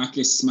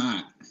 Marcus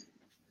Smart.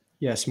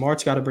 Yeah,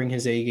 Smart's got to bring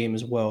his A game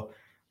as well.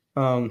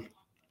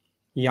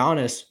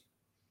 Giannis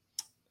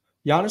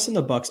and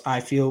the Bucks, I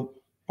feel,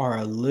 are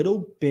a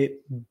little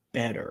bit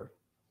better.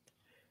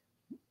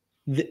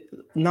 They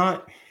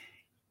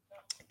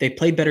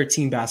play better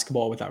team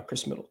basketball without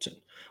Chris Middleton,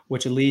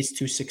 which leads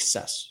to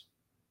success.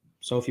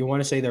 So if you want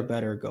to say they're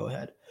better, go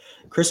ahead.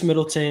 Chris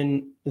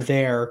Middleton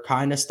there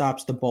kind of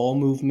stops the ball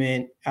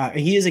movement.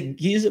 He is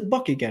a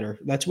bucket getter.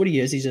 That's what he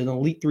is. He's an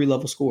elite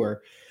 3-level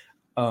scorer.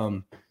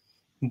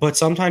 But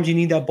sometimes you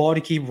need that ball to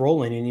keep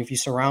rolling. And if you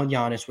surround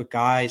Giannis with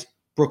guys,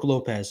 Brook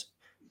Lopez,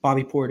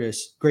 Bobby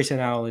Portis,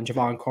 Grayson Allen,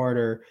 Javon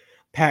Carter,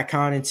 Pat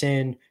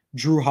Connaughton,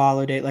 Drew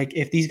Holiday, like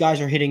if these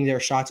guys are hitting their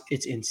shots,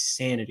 it's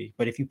insanity.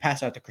 But if you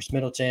pass out to Chris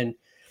Middleton,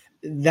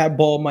 that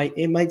ball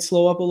might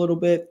slow up a little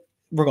bit.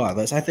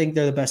 Regardless, I think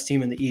they're the best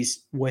team in the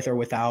East with or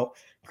without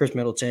Chris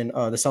Middleton.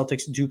 The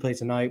Celtics do play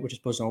tonight, which is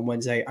posted on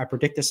Wednesday. I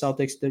predict the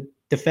Celtics to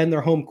defend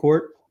their home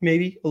court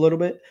maybe a little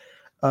bit.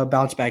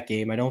 Bounce back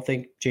game. I don't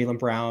think Jaylen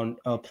Brown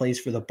plays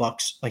for the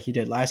Bucks like he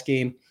did last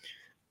game.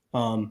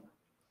 I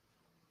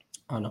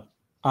don't know.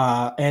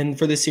 And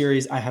for this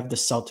series, I have the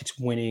Celtics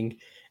winning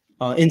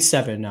in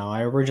 7 now.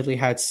 I originally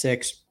had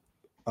 6.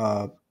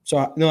 I'll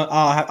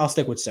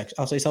stick with 6.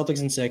 I'll say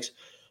Celtics in 6.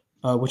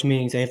 Which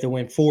means they have to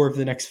win 4 of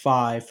the next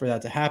 5 for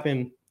that to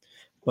happen.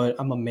 But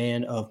I'm a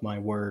man of my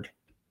word.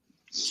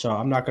 So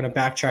I'm not going to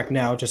backtrack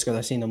now just because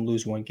I've seen them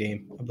lose 1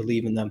 game. I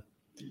believe in them.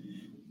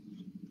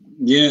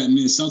 Yeah, I mean,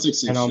 the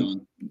Celtics have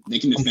shown they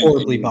can defend. I'm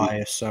horribly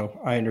biased, so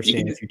I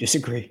understand if you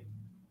disagree.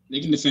 They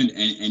can defend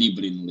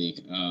anybody in the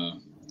league.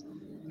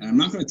 And I'm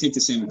not going to take the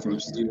same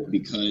approach as you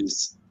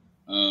because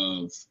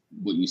of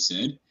what you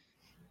said.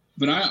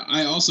 But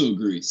I also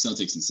agree,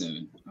 Celtics in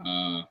 7.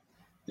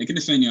 they can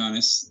defend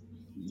Giannis.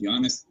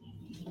 Giannis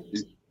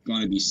is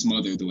going to be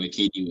smothered the way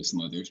KD was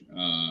smothered.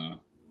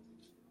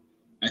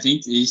 I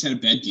think they just had a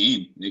bad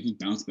game. They can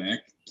bounce back,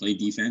 play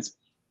defense.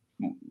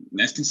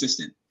 That's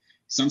consistent.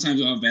 Sometimes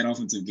they'll have a bad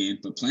offensive game,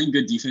 but playing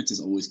good defense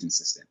is always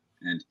consistent.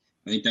 And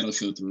I think that'll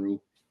show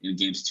through in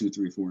games 2,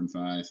 3, 4, and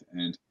 5.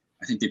 And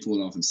I think they pull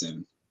it off in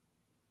 7.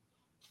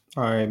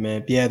 All right,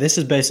 man. Yeah, this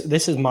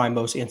is my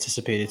most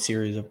anticipated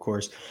series, of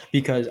course,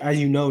 because as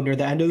you know, near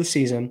the end of the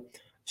season,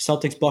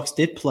 Celtics Bucks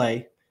did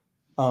play.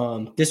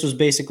 This was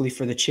basically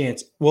for the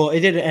chance. Well,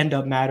 it didn't end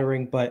up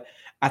mattering, but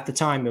at the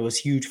time, it was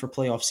huge for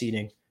playoff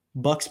seeding.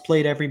 Bucks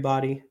played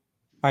everybody,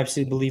 I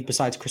believe,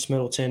 besides Chris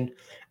Middleton,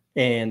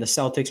 and the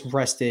Celtics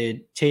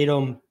rested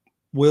Tatum.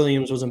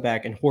 Williams wasn't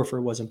back, and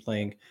Horford wasn't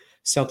playing.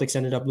 Celtics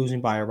ended up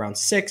losing by around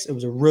 6. It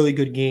was a really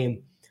good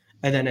game.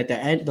 And then at the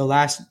end, the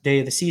last day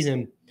of the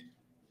season,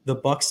 the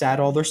Bucks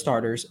sat all their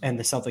starters, and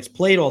the Celtics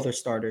played all their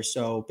starters.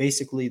 So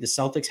basically, the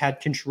Celtics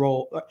had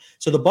control.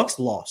 So the Bucks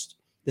lost.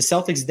 The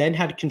Celtics then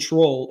had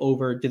control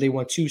over, did they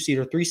want 2 seed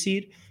or 3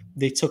 seed?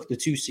 They took the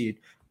 2 seed.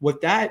 What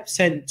that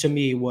said to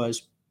me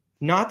was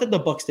not that the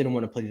Bucks didn't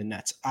want to play the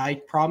Nets.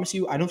 I promise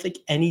you, I don't think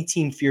any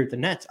team feared the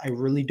Nets. I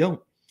really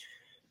don't.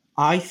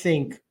 I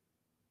think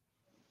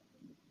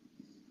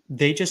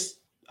they just,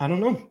 I don't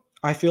know.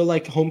 I feel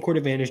like home court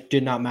advantage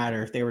did not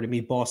matter if they were to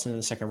meet Boston in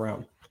the second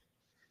round.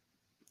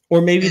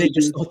 Or maybe they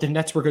just thought the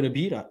Nets were going to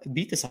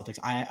beat the Celtics.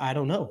 I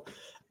don't know.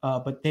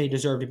 But they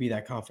deserve to be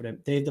that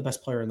confident. They have the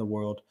best player in the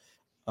world.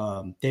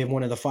 They have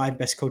one of the 5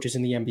 best coaches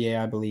in the NBA,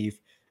 I believe.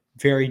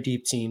 Very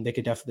deep team. They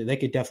could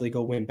definitely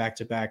go win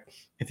back-to-back.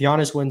 If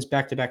Giannis wins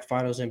back-to-back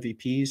finals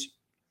MVPs,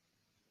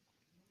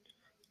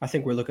 I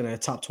think we're looking at a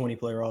top 20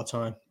 player all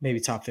time, maybe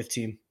top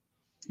 15.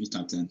 He's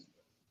top 10.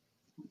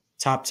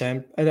 Top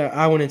 10.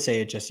 I wouldn't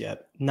say it just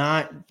yet.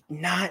 Not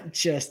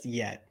just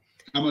yet.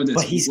 How about this?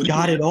 But he's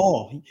got it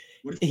all.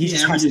 He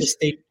just has to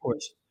stay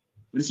course.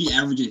 What if he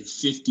averages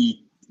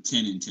 50,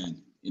 10, and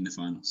 10 in the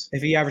finals?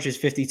 If he averages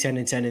 50, 10,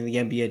 and 10 in the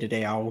NBA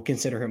today, I will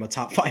consider him a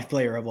top 5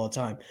 player of all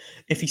time.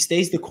 If he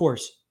stays the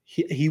course,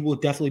 he will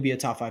definitely be a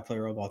top 5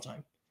 player of all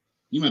time.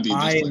 You might be the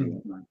best player of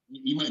all time.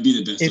 You might be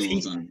the best of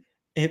all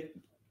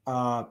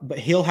time. But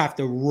he'll have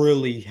to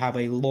really have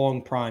a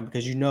long prime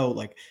because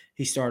like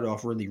he started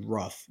off really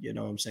rough. You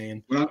know what I'm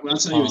saying? What I'll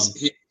tell you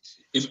is,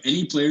 if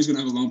any player's gonna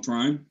have a long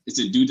prime, it's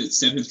a dude that's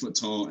 7 foot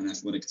tall and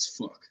athletic as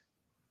fuck.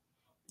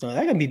 So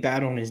that can be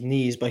bad on his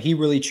knees, but he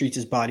really treats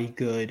his body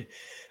good.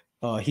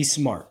 He's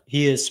smart.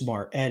 He is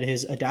smart, and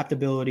his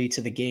adaptability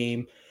to the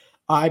game.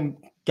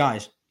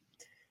 Guys,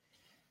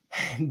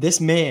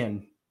 this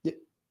man,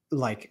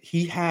 like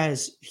he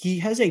has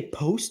a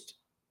post,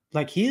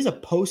 like he is a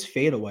post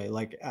fadeaway.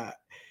 Like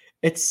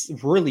it's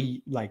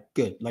really like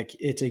good. Like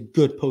it's a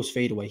good post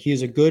fadeaway. He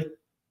is a good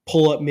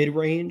pull up mid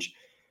range.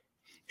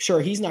 Sure,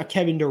 he's not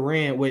Kevin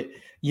Durant with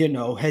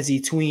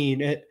Hezzy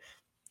Tween.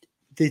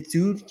 The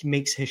dude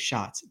makes his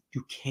shots.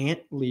 You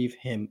can't leave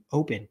him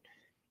open.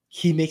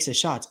 He makes his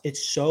shots.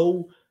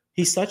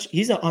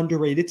 He's an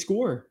underrated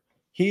scorer.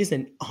 He is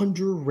an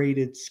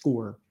underrated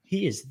scorer.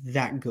 He is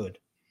that good.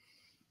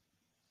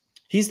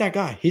 He's that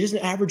guy. He doesn't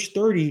average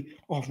 30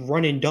 off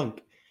run and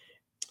dunk.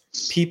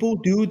 People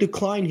do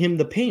decline him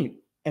the paint.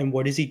 And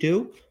what does he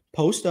do?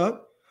 Post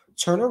up,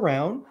 turn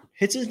around,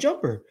 hits his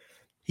jumper.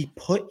 He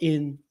put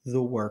in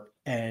the work.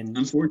 And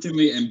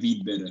unfortunately,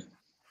 Embiid better.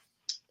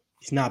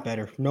 He's not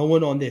better. No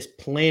one on this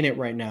planet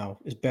right now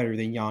is better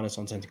than Giannis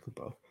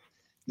Antetokounmpo.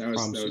 That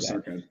was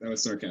sarcasm. That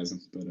was sarcasm.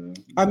 But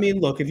I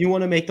mean, look, if you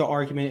want to make the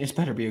argument, it's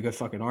better be a good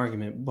fucking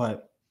argument.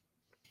 But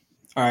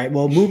all right,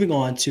 well, moving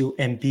on to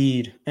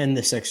Embiid and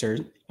the Sixers.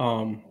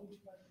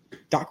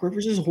 Doc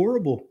Rivers is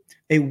horrible.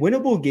 A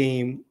winnable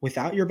game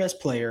without your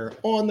best player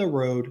on the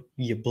road,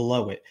 you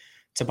blow it.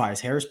 Tobias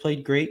Harris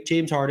played great.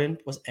 James Harden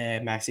was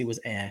Maxey was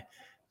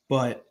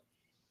But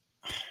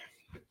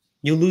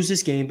you lose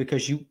this game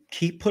because you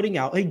keep putting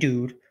out a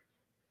dude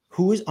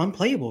who is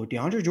unplayable.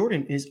 DeAndre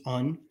Jordan is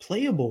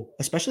unplayable,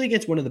 especially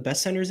against one of the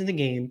best centers in the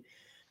game.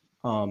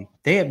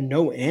 They have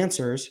no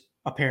answers,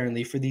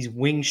 apparently, for these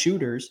wing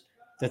shooters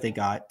that they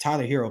got.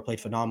 Tyler Hero played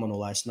phenomenal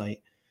last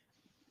night.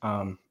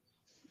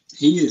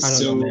 He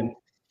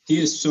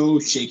is so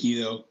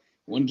shaky, though.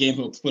 One game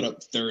he'll put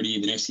up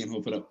 30. The next game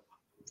he'll put up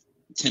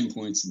 10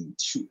 points and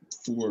shoot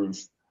 4 of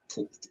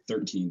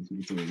 13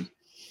 from 30.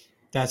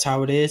 That's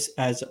how it is.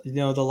 As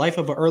the life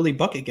of an early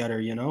bucket getter,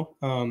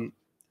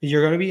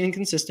 you're going to be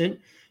inconsistent.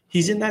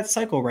 He's in that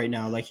cycle right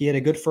now. Like he had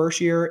a good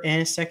first year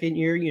and second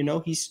year,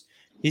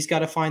 he's got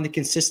to find the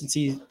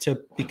consistency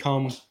to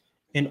become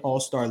an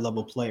all-star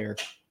level player,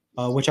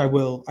 which I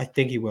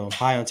think he will.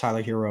 High on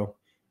Tyler Hero.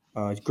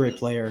 Great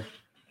player,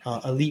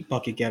 elite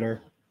bucket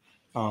getter.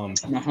 My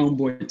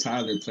homeboy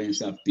Tyler playing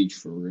South Beach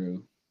for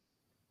real.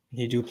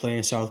 He do play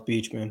in South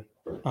Beach, man.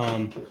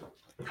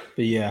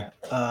 But yeah,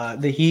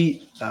 the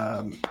Heat,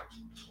 I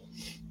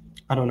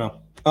don't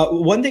know.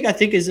 One thing I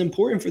think is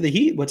important for the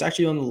Heat, what's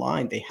actually on the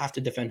line, they have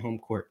to defend home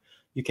court.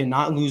 You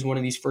cannot lose one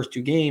of these first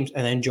 2 games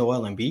and then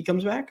Joel Embiid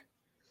comes back.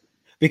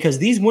 Because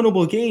these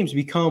winnable games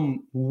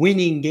become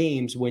winning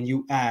games when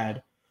you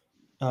add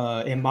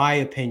in my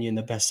opinion,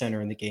 the best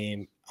center in the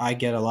game. I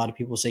get a lot of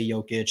people say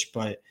Jokic,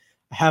 but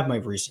I have my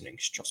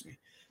reasonings. Trust me.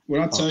 What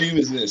I'll tell you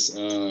is this: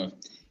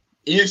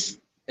 if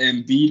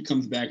Embiid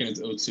comes back and it's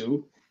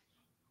 0-2,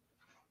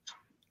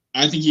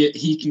 I think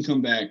he can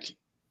come back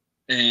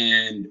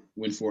and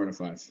win 4 out of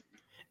 5.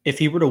 If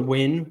he were to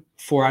win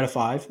 4 out of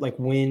 5, like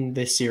win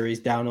this series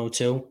down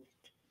 0-2,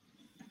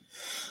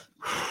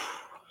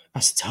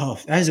 that's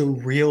tough. That is a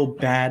real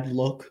bad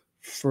look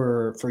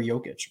for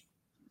Jokic.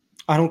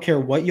 I don't care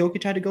what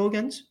Jokic had to go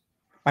against.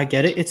 I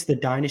get it. It's the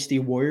Dynasty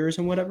Warriors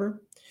and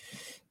whatever.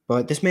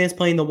 But this man's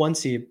playing the 1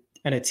 seed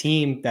and a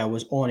team that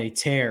was on a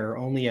tear,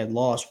 only had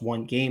lost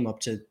 1 game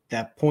up to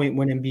that point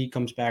when Embiid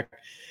comes back.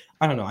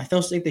 I don't know. I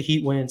still think the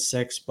Heat win in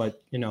 6,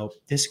 but,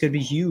 this could be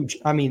huge.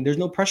 I mean, there's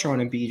no pressure on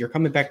Embiid. You're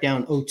coming back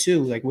down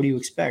 0-2. Like, what do you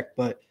expect?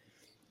 But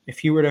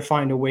if you were to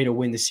find a way to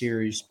win the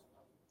series,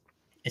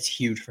 it's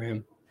huge for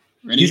him.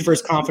 Ready? Huge for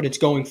his confidence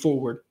going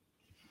forward.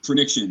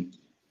 Prediction: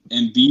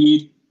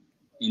 Embiid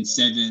in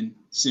 7,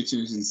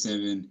 Sixers in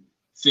 7,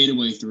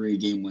 fadeaway 3,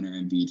 game winner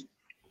Embiid.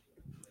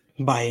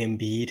 By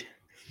Embiid.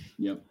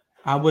 Yep.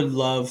 I would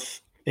love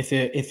if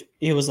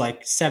it was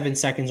like 7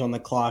 seconds on the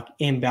clock,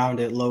 inbound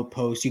at low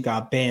post, you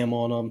got Bam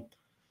on him.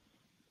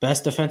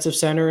 Best defensive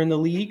center in the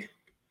league.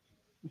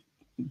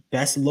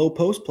 Best low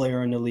post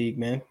player in the league,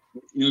 man.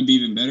 You know what'd be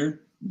even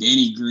better?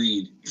 Danny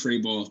Green, tray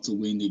ball to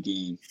win the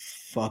game.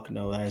 Fuck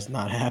no, that is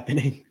not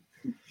happening.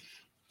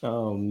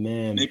 Oh,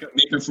 man. Make up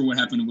for what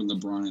happened with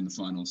LeBron in the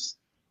finals.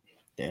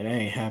 That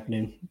ain't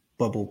happening.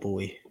 Bubble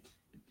boy.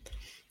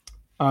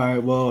 All right,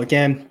 well,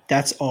 again,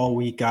 that's all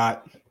we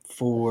got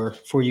for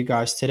you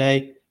guys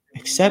today,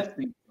 except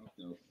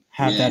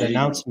have that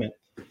announcement.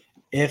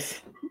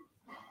 If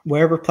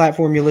wherever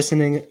platform you're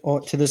listening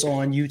to this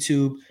on,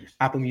 YouTube,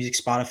 Apple Music,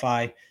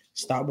 Spotify,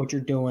 stop what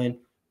you're doing.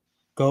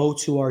 Go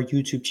to our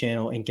YouTube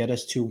channel and get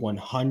us to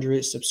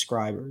 100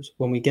 subscribers.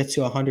 When we get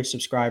to 100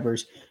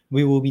 subscribers,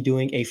 we will be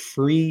doing a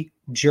free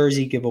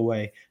jersey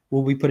giveaway.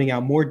 We'll be putting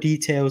out more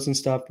details and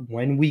stuff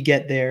when we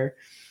get there.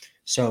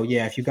 So,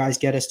 yeah, if you guys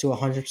get us to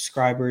 100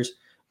 subscribers,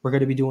 we're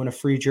going to be doing a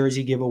free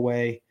jersey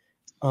giveaway.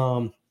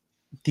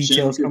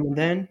 Details coming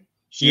then.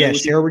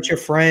 Share with your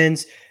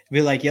friends.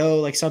 Be like, yo,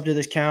 like, sub to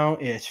this account.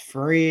 It's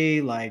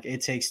free. Like,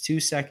 it takes 2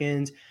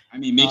 seconds. I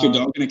mean, make your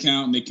dog an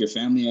account, make your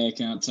family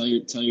account. Tell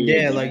your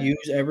like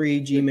use every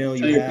Gmail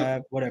you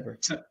have, whatever.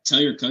 Tell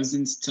your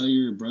cousins, tell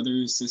your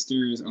brothers,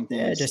 sisters, uncles.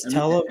 Yeah, just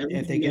tell them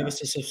if they give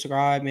us a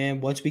subscribe,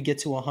 man. Once we get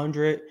to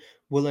 100,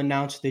 we'll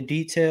announce the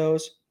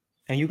details,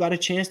 and you got a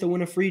chance to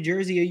win a free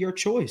jersey of your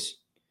choice.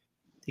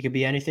 It could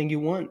be anything you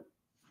want,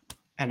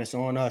 and it's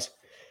on us.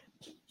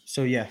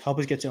 So yeah, help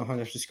us get to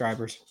 100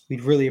 subscribers.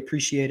 We'd really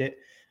appreciate it.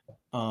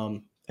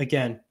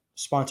 Again,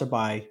 sponsored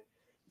by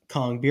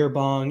Kong Beer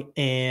Bong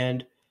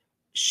and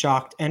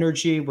Shocked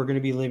Energy. We're going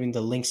to be leaving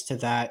the links to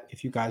that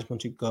if you guys want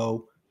to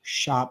go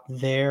shop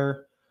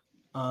there.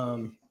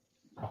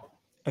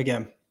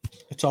 Again,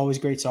 it's always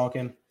great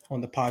talking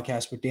on the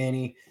podcast with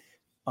Danny.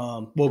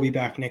 We'll be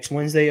back next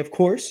Wednesday, of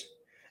course.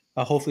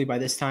 Hopefully by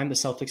this time the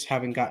Celtics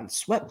haven't gotten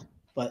swept.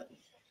 But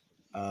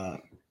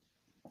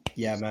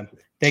yeah, man.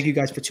 Thank you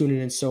guys for tuning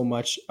in so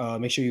much.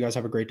 Make sure you guys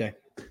have a great day.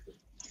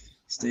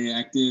 Stay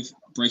active.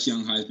 Bryce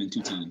Young Heisman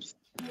 2 times.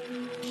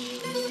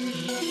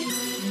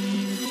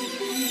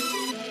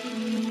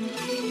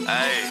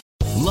 Hey.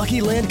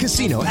 Lucky Land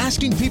Casino,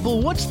 asking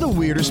people, what's the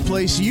weirdest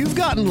place you've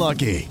gotten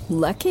lucky?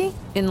 Lucky?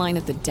 In line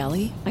at the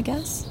deli, I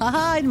guess?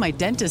 Aha, in my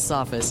dentist's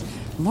office.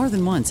 More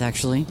than once,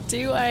 actually.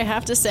 Do I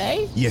have to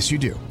say? Yes, you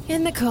do.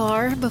 In the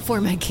car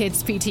before my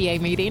kids' PTA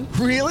meeting.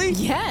 Really?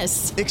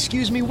 Yes.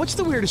 Excuse me, what's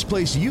the weirdest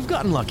place you've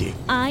gotten lucky?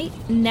 I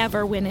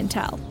never win and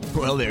tell.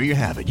 Well, there you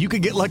have it. You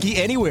can get lucky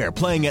anywhere,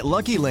 playing at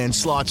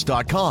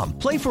LuckyLandSlots.com.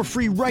 Play for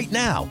free right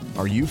now.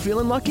 Are you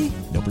feeling lucky?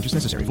 No purchase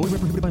necessary. Void where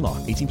prohibited by law.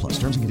 18+.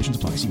 Terms and conditions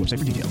apply. See website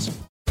for details.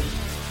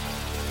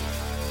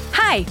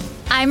 Hi,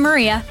 I'm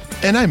Maria.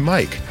 And I'm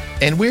Mike.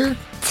 And we're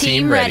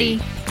Team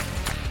Ready.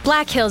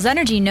 Black Hills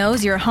Energy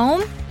knows your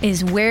home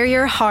is where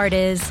your heart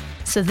is,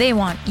 so they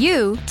want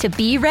you to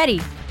be ready.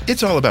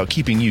 It's all about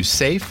keeping you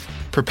safe,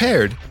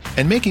 prepared,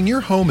 and making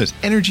your home as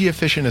energy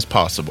efficient as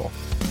possible.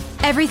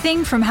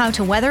 Everything from how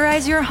to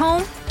weatherize your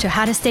home to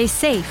how to stay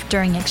safe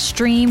during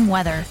extreme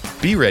weather.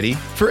 Be ready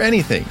for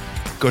anything.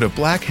 Go to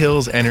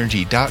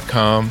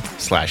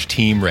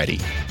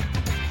blackhillsenergy.com/teamready.